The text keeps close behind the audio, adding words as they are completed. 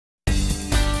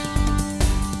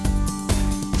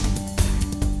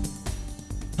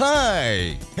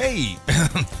Hi! Hey!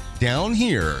 Down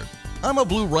here. I'm a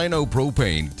Blue Rhino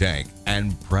propane tank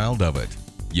and proud of it.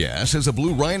 Yes, as a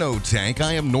Blue Rhino tank,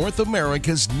 I am North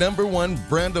America's #1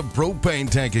 brand of propane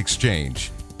tank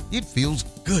exchange. It feels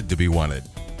good to be wanted.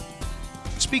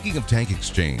 Speaking of tank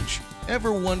exchange,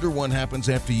 ever wonder what happens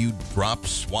after you drop,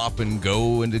 swap, and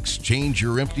go and exchange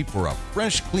your empty for a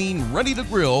fresh, clean,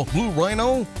 ready-to-grill Blue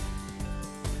Rhino?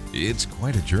 It's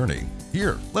quite a journey.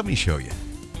 Here, let me show you.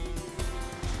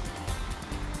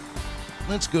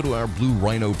 Let's go to our Blue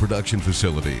Rhino production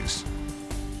facilities.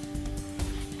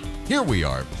 Here we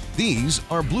are. These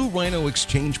are Blue Rhino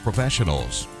exchange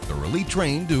professionals, thoroughly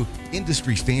trained to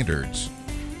industry standards.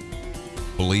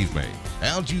 Believe me,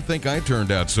 how'd you think I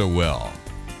turned out so well?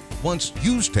 Once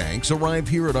used tanks arrive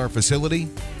here at our facility,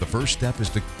 the first step is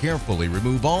to carefully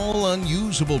remove all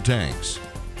unusable tanks.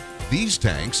 These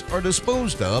tanks are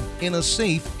disposed of in a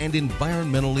safe and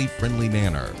environmentally friendly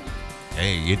manner.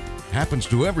 Hey, it happens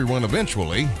to everyone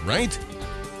eventually, right?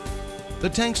 The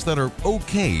tanks that are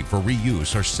okay for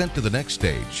reuse are sent to the next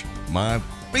stage, my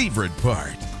favorite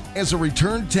part. As a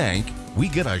return tank, we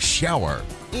get a shower.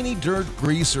 Any dirt,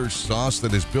 grease, or sauce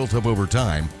that is built up over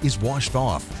time is washed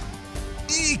off.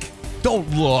 Eek! Don't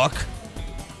look!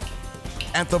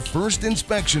 At the first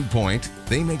inspection point,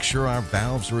 they make sure our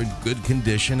valves are in good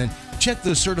condition and check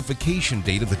the certification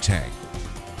date of the tank.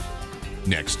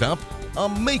 Next up, a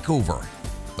makeover.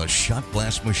 The shot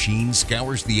blast machine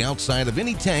scours the outside of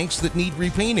any tanks that need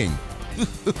repainting.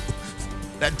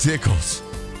 That tickles.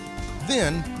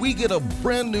 Then we get a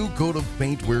brand new coat of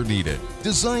paint where needed,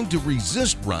 designed to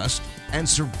resist rust and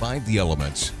survive the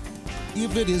elements.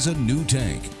 If it is a new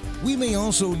tank, we may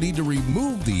also need to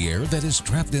remove the air that is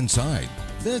trapped inside.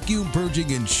 Vacuum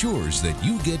purging ensures that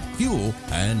you get fuel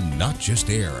and not just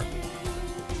air.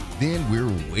 Then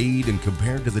we're weighed and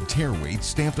compared to the tear weight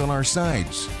stamped on our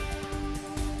sides.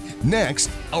 Next,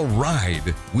 a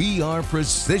ride. We are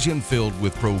precision filled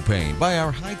with propane by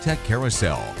our high-tech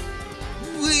carousel.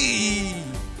 Whee!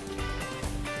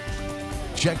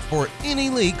 Check for any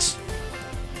leaks.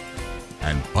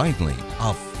 And finally,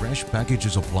 a fresh package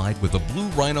is applied with the Blue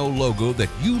Rhino logo that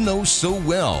you know so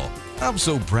well. I'm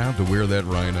so proud to wear that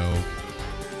Rhino.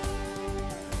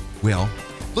 Well,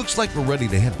 looks like we're ready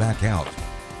to head back out.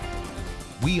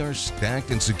 We are stacked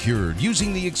and secured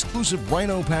using the exclusive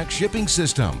Rhino Pack shipping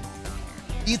system.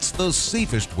 It's the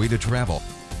safest way to travel.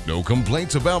 No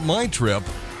complaints about my trip.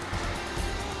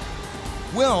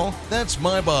 Well, that's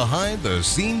my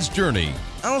behind-the-scenes journey.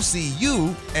 I'll see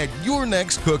you at your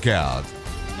next cookout.